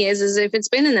other thing is if it's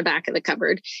been in the back of the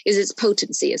cupboard, is its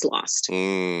potency is lost.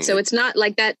 So it's not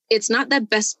like that. It's not that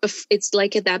it's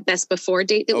like at that best before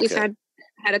date that we've had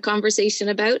a conversation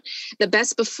about. The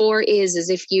best before is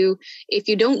if you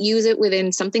don't use it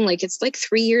within something like, it's like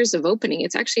 3 years of opening,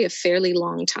 it's actually a fairly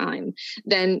long time,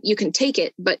 then you can take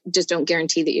it, but just don't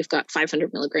guarantee that you've got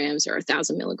 500 milligrams or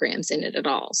 1,000 milligrams in it at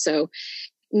all. So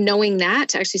knowing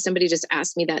that, actually somebody just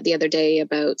asked me that the other day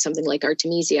about something like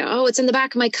Artemisia. Oh, it's in the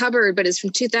back of my cupboard, but it's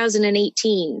from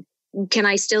 2018. Can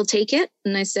I still take it?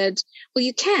 And I said, well,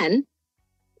 you can,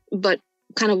 but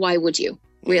kind of why would you?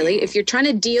 Really, if you're trying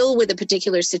to deal with a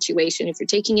particular situation, if you're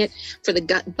taking it for the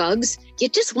gut bugs, you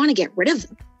just want to get rid of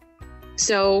them.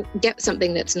 So get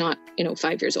something that's not,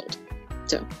 5 years old.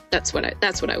 So that's what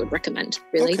I would recommend,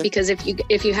 really, because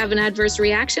if you have an adverse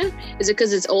reaction, is it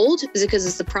because it's old? Is it because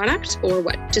it's the product, or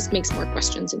what? Just makes more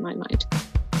questions in my mind.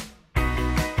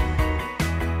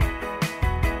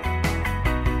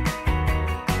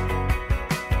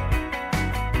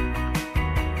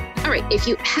 All right, if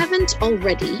you haven't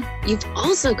already, you've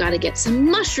also got to get some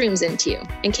mushrooms into you.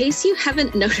 In case you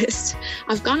haven't noticed,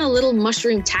 I've gone a little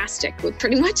mushroom-tastic with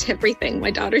pretty much everything.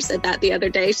 My daughter said that the other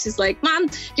day. She's like, Mom,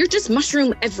 you're just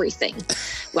mushroom everything.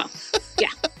 Well, yeah,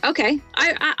 okay,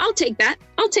 I'll take that.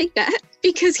 I'll take that,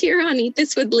 because here on Eat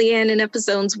This with Leanne in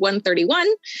episodes 131,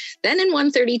 then in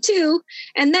 132,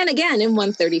 and then again in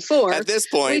 134. At this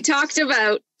point, we talked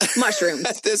about mushrooms.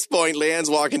 At this point, Leanne's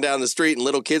walking down the street and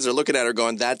little kids are looking at her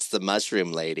going, that's the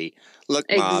mushroom lady. Look,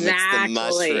 Mom, it's the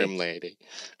mushroom lady.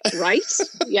 Right?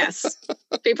 Yes.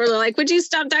 People are like, would you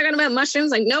stop talking about mushrooms?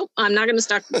 Like, nope, I'm not going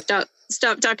to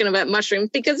stop talking about mushrooms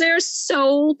because they're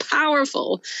so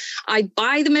powerful. I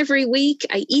buy them every week.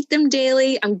 I eat them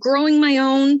daily. I'm growing my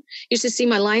own. You should see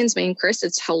my lion's mane, Chris.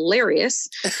 It's hilarious.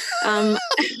 Only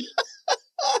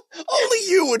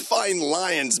you would find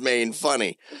lion's mane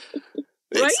funny.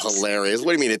 It's right? Hilarious. What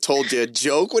do you mean? It told you a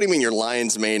joke? What do you mean your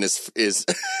lion's mane is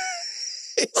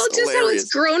well, just hilarious. How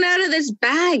it's grown out of this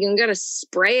bag and got to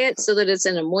spray it so that it's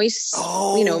in a moist,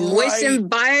 moist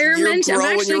environment. I'm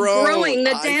actually growing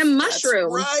the damn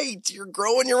mushroom. That's right. You're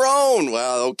growing your own.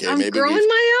 Well, okay. I'm growing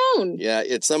my own. Yeah.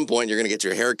 At some point, you're going to get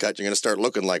your hair cut. You're going to start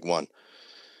looking like one.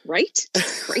 Right?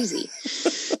 Crazy.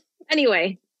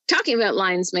 Anyway, talking about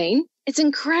lion's mane, it's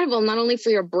incredible, not only for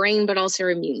your brain, but also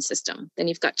your immune system. Then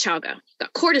you've got chaga, you've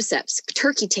got cordyceps,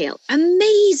 turkey tail,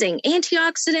 amazing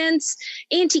antioxidants,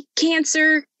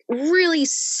 anti-cancer, really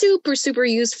super, super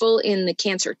useful in the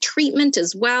cancer treatment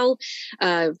as well.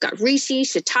 We've got reishi,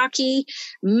 shiitake,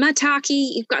 maitake.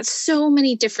 You've got so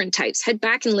many different types. Head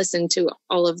back and listen to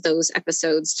all of those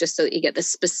episodes just so that you get the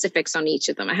specifics on each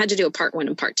of them. I had to do a part 1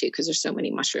 and part 2 because there's so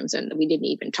many mushrooms and we didn't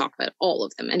even talk about all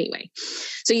of them anyway.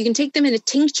 So you can take them in a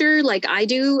tincture like I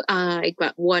do. I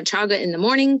got one chaga in the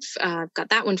morning. I've got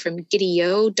that one from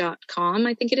giddyo.com,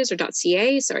 I think it is, or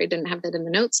 .ca. Sorry, I didn't have that in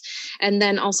the notes. And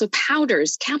then also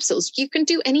powders, capsules. You can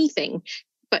do anything,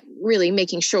 but really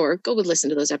making sure, go and listen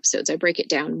to those episodes. I break it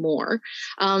down more,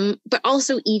 but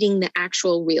also eating the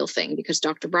actual real thing, because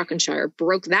Dr. Brockenshire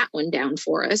broke that one down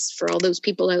for us. For all those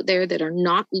people out there that are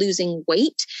not losing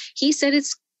weight, he said it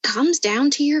comes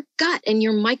down to your gut and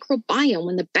your microbiome.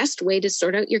 And the best way to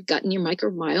sort out your gut and your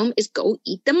microbiome is go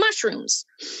eat the mushrooms.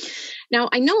 Now,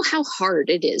 I know how hard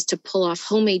it is to pull off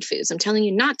homemade foods. I'm telling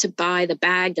you not to buy the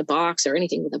bag, the box, or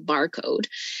anything with a barcode,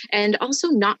 and also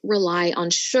not rely on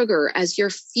sugar as your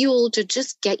fuel to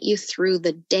just get you through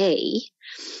the day.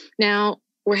 Now,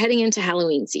 we're heading into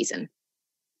Halloween season.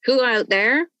 Who out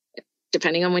there,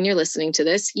 depending on when you're listening to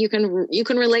this, you can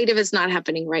relate if it's not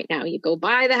happening right now. You go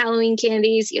buy the Halloween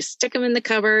candies, you stick them in the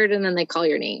cupboard, and then they call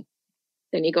your name.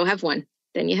 Then you go have one.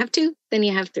 Then you have 2, then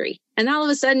you have 3. And all of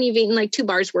a sudden you've eaten like 2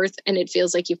 bars worth and it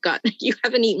feels like you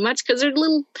haven't eaten much because they're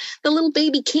the little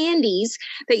baby candies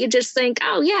that you just think,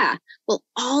 oh yeah. Well,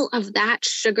 all of that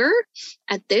sugar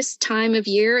at this time of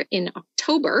year in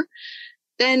October,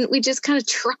 then we just kind of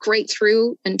truck right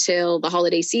through until the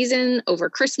holiday season, over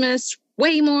Christmas,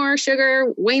 way more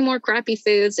sugar, way more crappy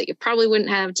foods that you probably wouldn't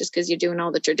have just because you're doing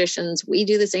all the traditions. We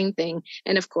do the same thing.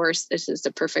 And of course, this is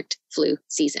the perfect flu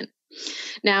season.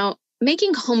 Now,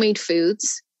 making homemade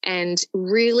foods and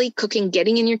really cooking,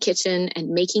 getting in your kitchen and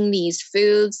making these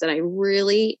foods that I'm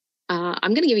going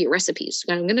to give you recipes.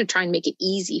 I'm going to try and make it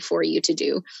easy for you to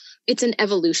do. It's an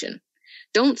evolution.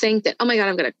 Don't think that, oh my God,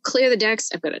 I've got to clear the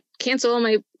decks. I've got to cancel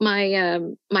all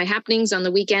my happenings on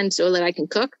the weekend so that I can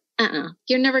cook.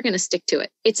 You're never going to stick to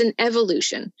it. It's an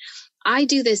evolution. I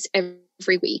do this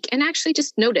every week and actually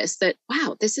just notice that,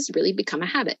 wow, this has really become a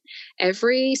habit.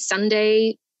 Every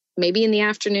Sunday, maybe in the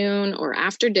afternoon or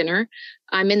after dinner,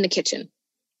 I'm in the kitchen.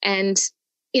 And,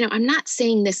 I'm not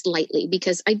saying this lightly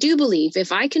because I do believe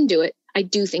if I can do it, I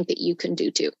do think that you can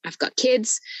do too. I've got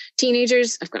kids,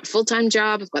 teenagers, I've got a full-time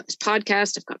job, I've got this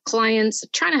podcast, I've got clients, I'm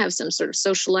trying to have some sort of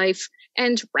social life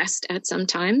and rest at some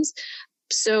times.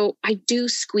 So I do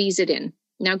squeeze it in.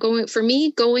 Now, going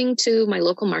to my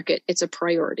local market, it's a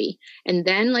priority. And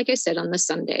then, like I said, on the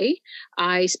Sunday,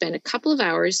 I spend a couple of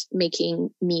hours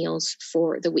making meals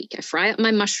for the week. I fry up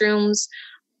my mushrooms.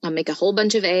 I'll make a whole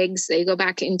bunch of eggs. They go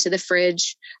back into the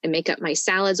fridge. I make up my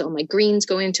salads. All my greens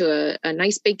go into a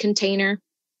nice big container.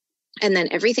 And then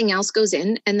everything else goes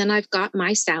in. And then I've got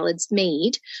my salads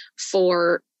made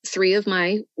for 3 of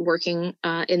my working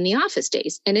in the office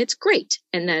days. And it's great.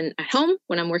 And then at home,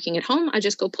 when I'm working at home, I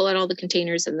just go pull out all the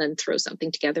containers and then throw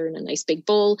something together in a nice big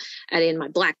bowl, add in my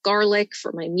black garlic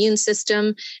for my immune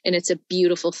system. And it's a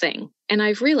beautiful thing. And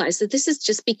I've realized that this has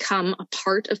just become a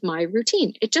part of my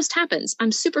routine. It just happens.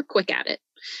 I'm super quick at it.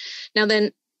 Now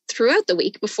then, throughout the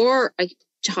week, before I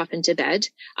hop into bed,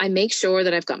 I make sure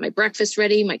that I've got my breakfast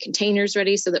ready, my containers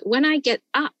ready, so that when I get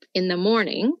up in the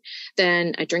morning,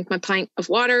 then I drink my pint of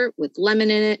water with lemon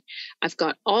in it. I've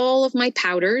got all of my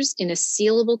powders in a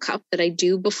sealable cup that I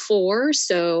do before.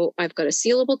 So I've got a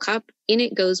sealable cup. In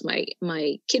it goes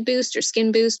my Kid Boost or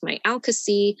Skin Boost, my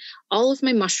Alka-C, all of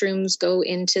my mushrooms go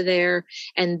into there.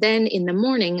 And then in the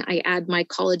morning, I add my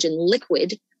collagen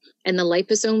liquid and the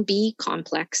liposome B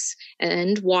complex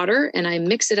and water, and I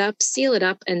mix it up, seal it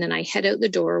up, and then I head out the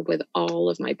door with all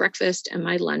of my breakfast and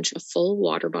my lunch, a full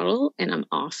water bottle, and I'm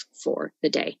off for the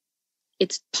day.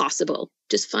 It's possible.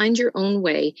 Just find your own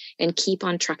way and keep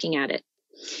on trucking at it.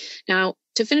 Now,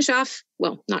 to finish off,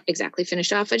 well, not exactly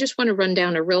finish off, I just want to run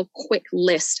down a real quick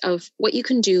list of what you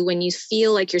can do when you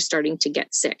feel like you're starting to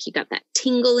get sick. You got that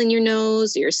tingle in your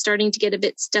nose, you're starting to get a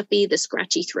bit stuffy, the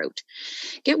scratchy throat.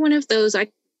 Get one of those, I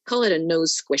call it a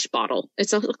nose squish bottle.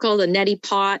 It's also called a neti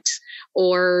pot,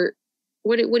 or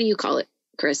what do you call it,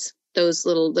 Chris? Those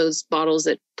bottles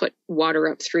that put water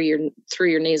up through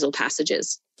your nasal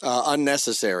passages.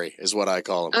 Unnecessary is what I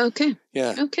call them. Okay.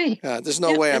 Yeah. Okay. There's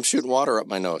no way I'm shooting water up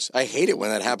my nose. I hate it when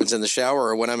that happens in the shower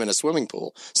or when I'm in a swimming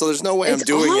pool. So there's no way I'm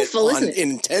doing it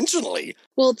intentionally.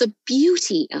 Well, the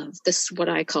beauty of this, what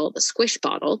I call the squish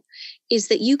bottle, is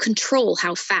that you control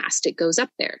how fast it goes up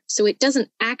there. So it doesn't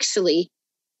actually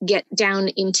get down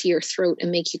into your throat and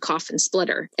make you cough and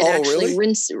splutter. It actually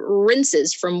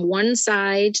rinses from one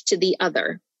side to the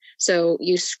other. So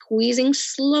you squeezing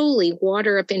slowly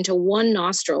water up into one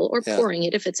nostril or pouring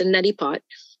it if it's a neti pot.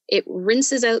 It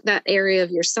rinses out that area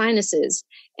of your sinuses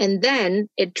and then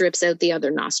it drips out the other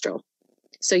nostril.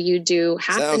 So you do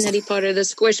half the neti pot or the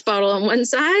squish bottle on one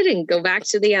side and go back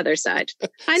to the other side.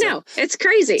 I know, it's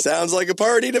crazy. Sounds like a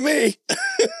party to me.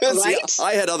 Right? See,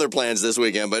 I had other plans this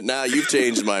weekend, but now you've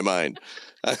changed my mind.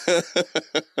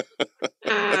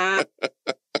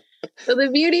 So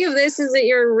the beauty of this is that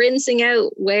you're rinsing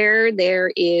out where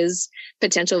there is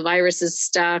potential viruses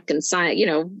stuck and,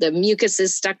 the mucus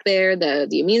is stuck there,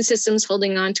 the immune system's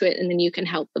holding on to it, and then you can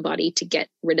help the body to get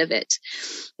rid of it.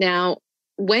 Now,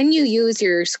 when you use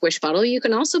your squish bottle, you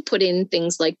can also put in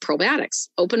things like probiotics.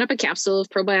 Open up a capsule of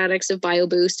probiotics of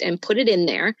BioBoost and put it in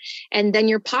there. And then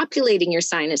you're populating your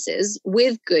sinuses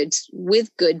with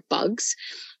good bugs.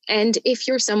 And if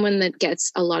you're someone that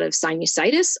gets a lot of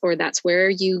sinusitis, or that's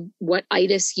where what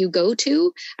itis you go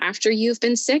to after you've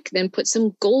been sick, then put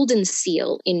some golden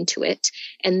seal into it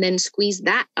and then squeeze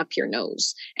that up your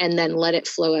nose and then let it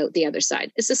flow out the other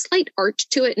side. It's a slight art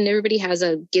to it, and everybody has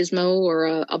a gizmo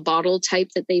or a bottle type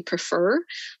that they prefer,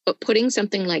 but putting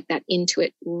something like that into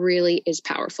it really is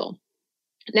powerful.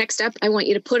 Next up, I want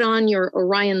you to put on your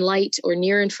Orion light or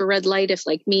near infrared light. If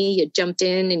like me, you jumped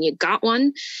in and you got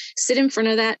one, sit in front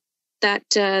of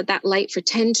that light for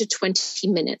 10 to 20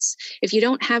 minutes. If you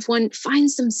don't have one, find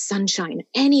some sunshine,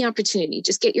 any opportunity.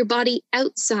 Just get your body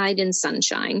outside in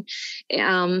sunshine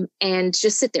and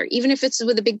just sit there. Even if it's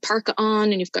with a big parka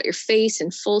on and you've got your face in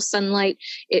full sunlight,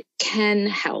 it can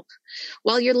help.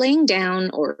 While you're laying down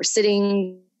or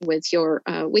sitting with your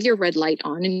red light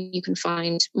on, and you can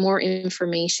find more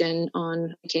information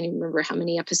on, I can't even remember how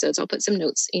many episodes. I'll put some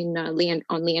notes in on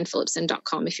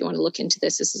leannephillipson.com if you want to look into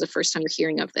this. This is the first time you're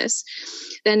hearing of this.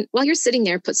 Then while you're sitting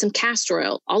there, put some castor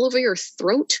oil all over your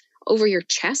throat, over your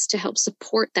chest to help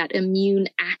support that immune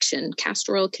action.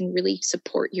 Castor oil can really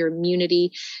support your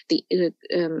immunity,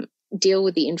 deal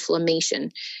with the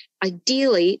inflammation.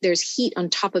 Ideally, there's heat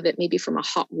on top of it, maybe from a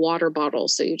hot water bottle.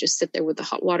 So you just sit there with the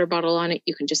hot water bottle on it.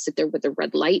 You can just sit there with the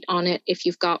red light on it if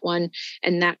you've got one.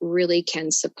 And that really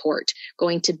can support.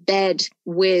 Going to bed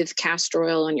with castor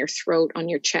oil on your throat, on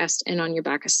your chest, and on your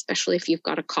back, especially if you've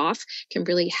got a cough, can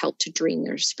really help to drain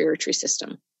your respiratory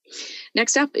system.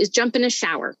 Next up is jump in a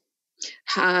shower.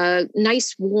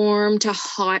 Nice warm to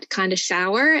hot kind of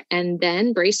shower, and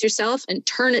then brace yourself and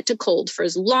turn it to cold for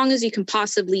as long as you can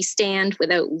possibly stand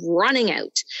without running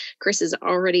out. Chris is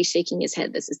already shaking his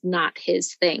head. This is not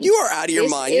his thing. You are out of your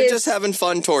mind. You're just having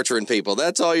fun torturing people.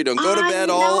 That's all you're doing. Go to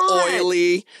bed all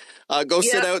oily. Go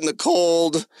sit out in the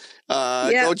cold.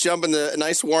 Go jump in the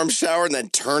nice warm shower and then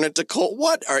turn it to cold.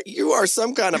 You are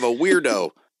some kind of a weirdo.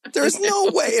 There's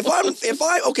no way.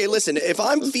 If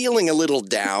I'm feeling a little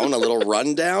down, a little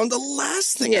run down, the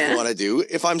last thing I want to do,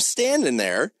 if I'm standing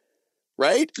there,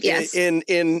 right? Yes.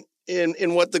 In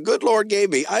what the good Lord gave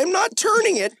me, I'm not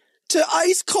turning it to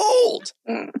ice cold.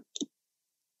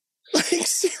 Like,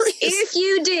 seriously. If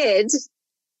you did,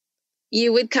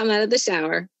 you would come out of the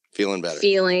shower feeling better.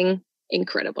 Feeling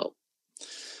incredible.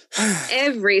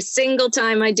 Every single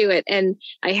time I do it. And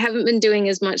I haven't been doing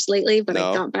as much lately, but I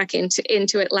got back into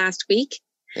it last week.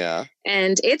 Yeah.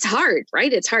 And it's hard,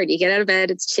 right? It's hard. You get out of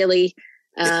bed, it's chilly.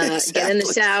 Get in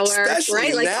the shower, Especially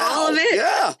right? Like now. all of it.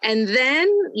 Yeah. And then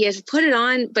you put it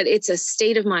on, but it's a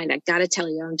state of mind. I got to tell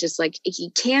you, I'm just like,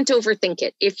 you can't overthink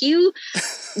it. If you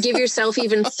give yourself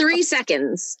even 3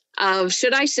 seconds of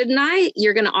should I, shouldn't I,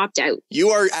 you're going to opt out.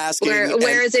 You are asking.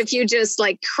 Whereas if you just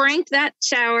like crank that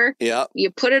shower,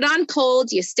 you put it on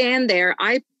cold, you stand there.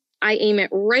 I aim it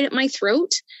right at my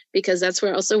throat because that's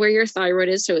also where your thyroid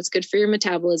is. So it's good for your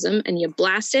metabolism, and you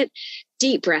blast it.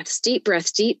 Deep breaths, deep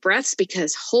breaths, deep breaths,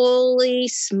 because holy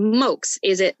smokes,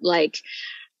 is it like,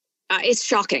 it's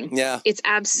shocking. Yeah. It's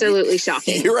absolutely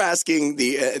shocking. You're asking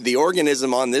the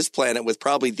organism on this planet with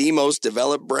probably the most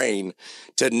developed brain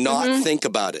to not think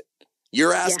about it.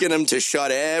 You're asking them to shut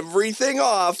everything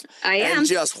off. And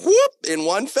just whoop, in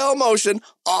one fell motion,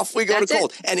 off we go to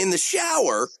cold. And in the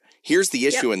shower, here's the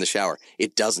issue in the shower.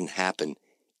 It doesn't happen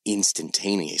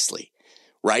instantaneously.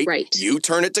 Right? You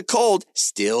turn it to cold.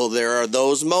 Still, there are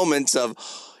those moments of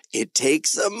it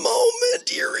takes a moment.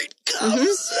 Here it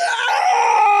comes.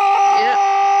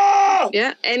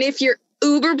 Yeah. And if you're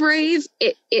uber brave,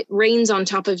 it rains on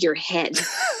top of your head.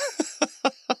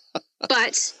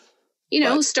 But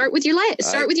start with your legs.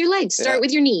 Start with your legs. Start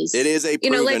with your knees. It is a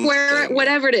proven thing.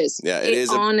 Whatever it is. Yeah, it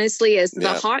honestly is.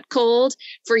 The hot cold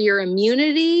for your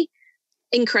immunity.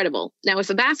 Incredible. Now, if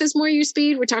a bath is more your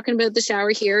speed, we're talking about the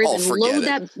shower here. Oh,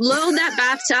 then load that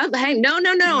bathtub. Hey, no.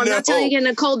 I'm not telling you to get in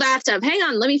a cold bathtub. Hang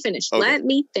on. Let me finish. Okay. Let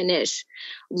me finish.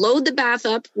 Load the bath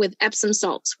up with Epsom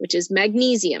salts, which is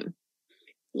magnesium.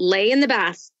 Lay in the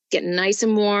bath, get nice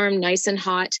and warm, nice and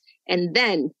hot, and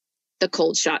then the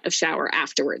cold shot of shower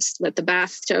afterwards. Let the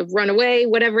bathtub run away,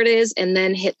 whatever it is, and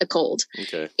then hit the cold.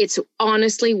 Okay. It's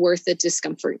honestly worth the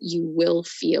discomfort. You will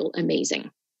feel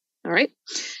amazing. All right.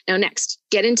 Now, next,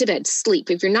 get into bed, sleep.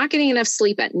 If you're not getting enough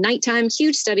sleep at nighttime,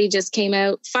 huge study just came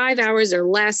out, 5 hours or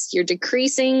less, you're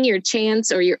decreasing your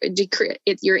chance, or you're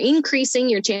increasing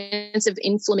your chance of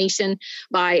inflammation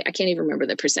by, I can't even remember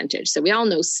the percentage. So we all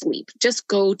know sleep. Just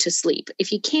go to sleep.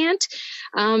 If you can't,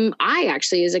 I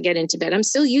actually, as I get into bed, I'm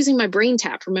still using my brain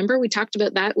tap. Remember, we talked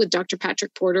about that with Dr.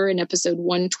 Patrick Porter in episode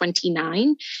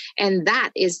 129. And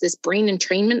that is this brain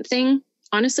entrainment thing.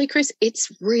 Honestly, Chris, it's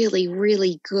really,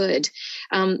 really good.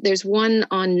 There's one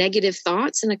on negative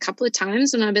thoughts, and a couple of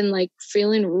times when I've been like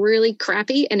feeling really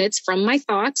crappy and it's from my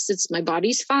thoughts, it's my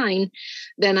body's fine.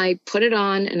 Then I put it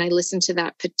on and I listen to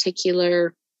that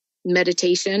particular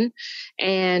meditation,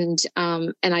 and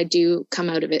I do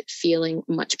come out of it feeling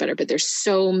much better. But there's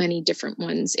so many different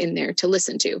ones in there to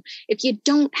listen to. If you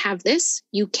don't have this,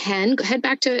 you can head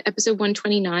back to episode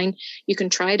 129. You can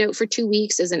try it out for 2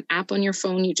 weeks as an app on your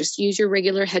phone. You just use your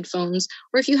regular headphones.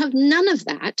 Or if you have none of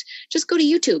that, just go to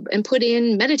YouTube and put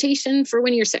in meditation for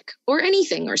when you're sick, or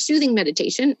anything, or soothing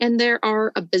meditation. And there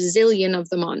are a bazillion of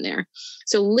them on there.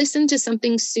 So listen to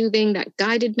something soothing. That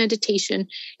guided meditation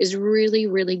is really,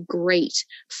 really great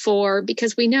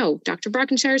because we know Dr.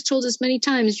 Brockenshire has told us many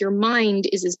times, your mind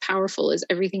is as powerful as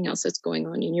everything else that's going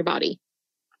on in your body.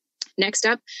 Next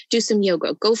up, do some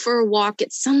yoga. Go for a walk.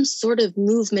 Get some sort of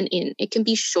movement in. It can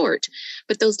be short,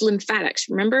 but those lymphatics,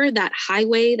 remember that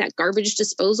highway, that garbage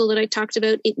disposal that I talked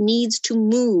about? It needs to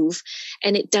move,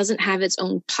 and it doesn't have its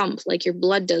own pump like your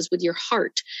blood does with your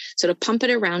heart. So to pump it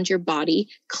around your body,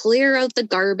 clear out the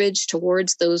garbage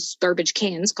towards those garbage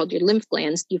cans called your lymph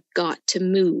glands, you've got to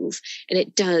move. And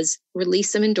it does release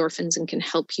some endorphins and can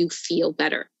help you feel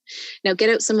better. Now, get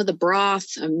out some of the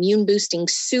broth, immune-boosting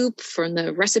soup from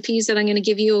the recipes that I'm going to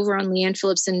give you over on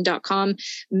leannephillipson.com.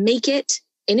 Make it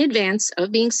in advance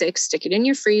of being sick, stick it in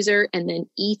your freezer, and then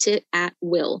eat it at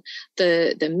will.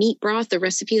 The meat broth, the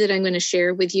recipe that I'm going to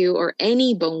share with you, or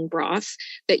any bone broth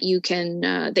that you can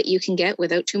get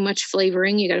without too much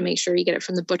flavoring, you got to make sure you get it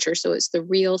from the butcher so it's the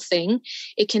real thing.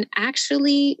 It can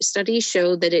actually, studies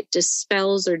show that it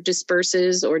dispels or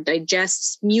disperses or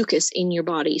digests mucus in your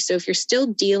body. So if you're still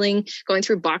going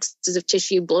through boxes of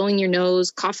tissue, blowing your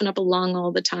nose, coughing up a lung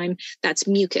all the time, that's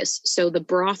mucus. So the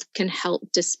broth can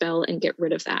help dispel and get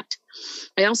rid of that.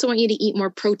 I also want you to eat more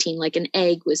protein, like an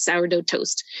egg with sourdough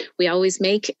toast. We always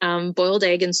make boiled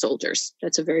egg in Soldiers.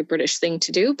 That's a very British thing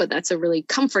to do, but that's a really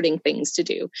comforting thing to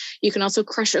do. You can also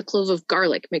crush a clove of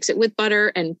garlic, mix it with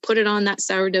butter, and put it on that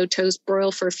sourdough toast,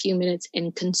 broil for a few minutes,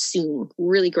 and consume.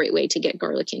 Really great way to get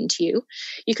garlic into you.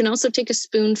 You can also take a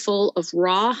spoonful of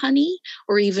raw honey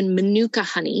or even Manuka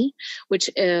honey, which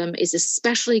is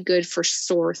especially good for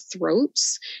sore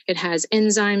throats. It has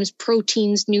enzymes,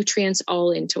 proteins, nutrients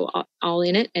all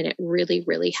in it, and it really,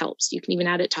 really helps. You can even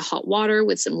add it to hot water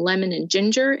with some lemon and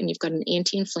ginger, and you've got an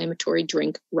anti-inflammatory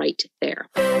drink right there.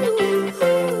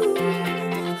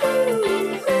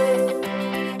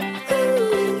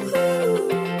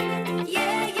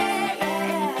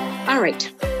 All right,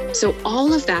 So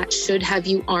all of that should have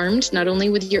you armed, not only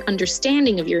with your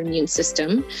understanding of your immune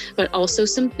system, but also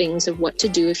some things of what to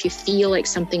do if you feel like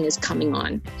something is coming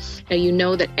on. Now, you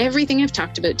know that everything I've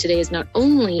talked about today is not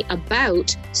only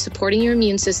about supporting your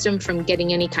immune system from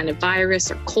getting any kind of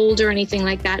virus or cold or anything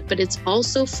like that, but it's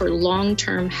also for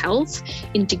long-term health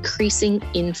in decreasing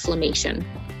inflammation.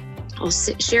 I'll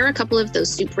share a couple of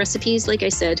those soup recipes, like I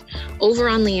said, over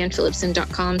on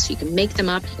leannephillipson.com, so you can make them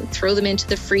up, you can throw them into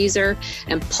the freezer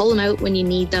and pull them out when you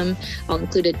need them. I'll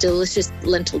include a delicious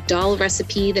lentil dal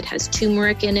recipe that has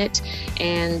turmeric in it,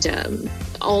 and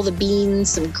all the beans,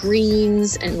 some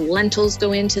greens and lentils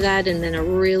go into that, and then a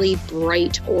really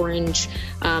bright orange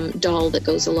dal that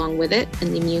goes along with it.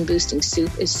 And the immune boosting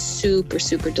soup is super,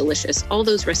 super delicious. All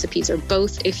those recipes are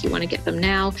both, if you want to get them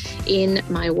now, in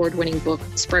my award-winning book,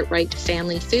 Sprout Right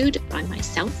Family Food by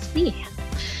myself, Leanne.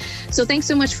 So thanks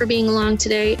so much for being along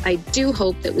today. I do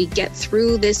hope that we get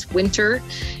through this winter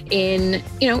in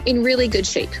really good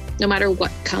shape, no matter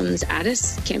what comes at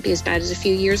us. Can't be as bad as a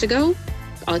few years ago.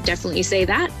 I'll definitely say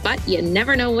that, but you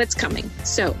never know what's coming.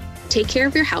 So take care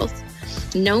of your health.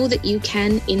 Know that you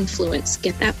can influence.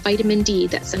 Get that vitamin D,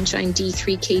 that Sunshine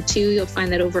D3K2. You'll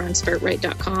find that over on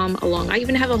sproutright.com. I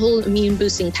even have a whole immune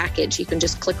boosting package. You can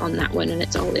just click on that one and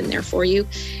it's all in there for you.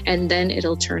 And then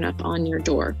it'll turn up on your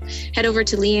door. Head over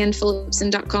to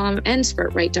leannephillipson.com and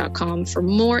sproutright.com for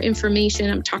more information.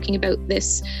 I'm talking about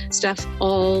this stuff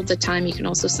all the time. You can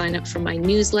also sign up for my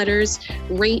newsletters,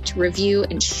 rate, review,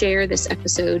 and share this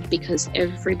episode, because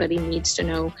everybody needs to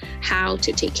know how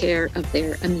to take care of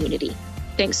their immunity.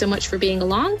 Thanks so much for being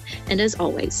along. And as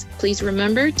always, please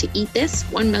remember to eat this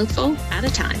one mouthful at a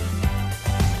time.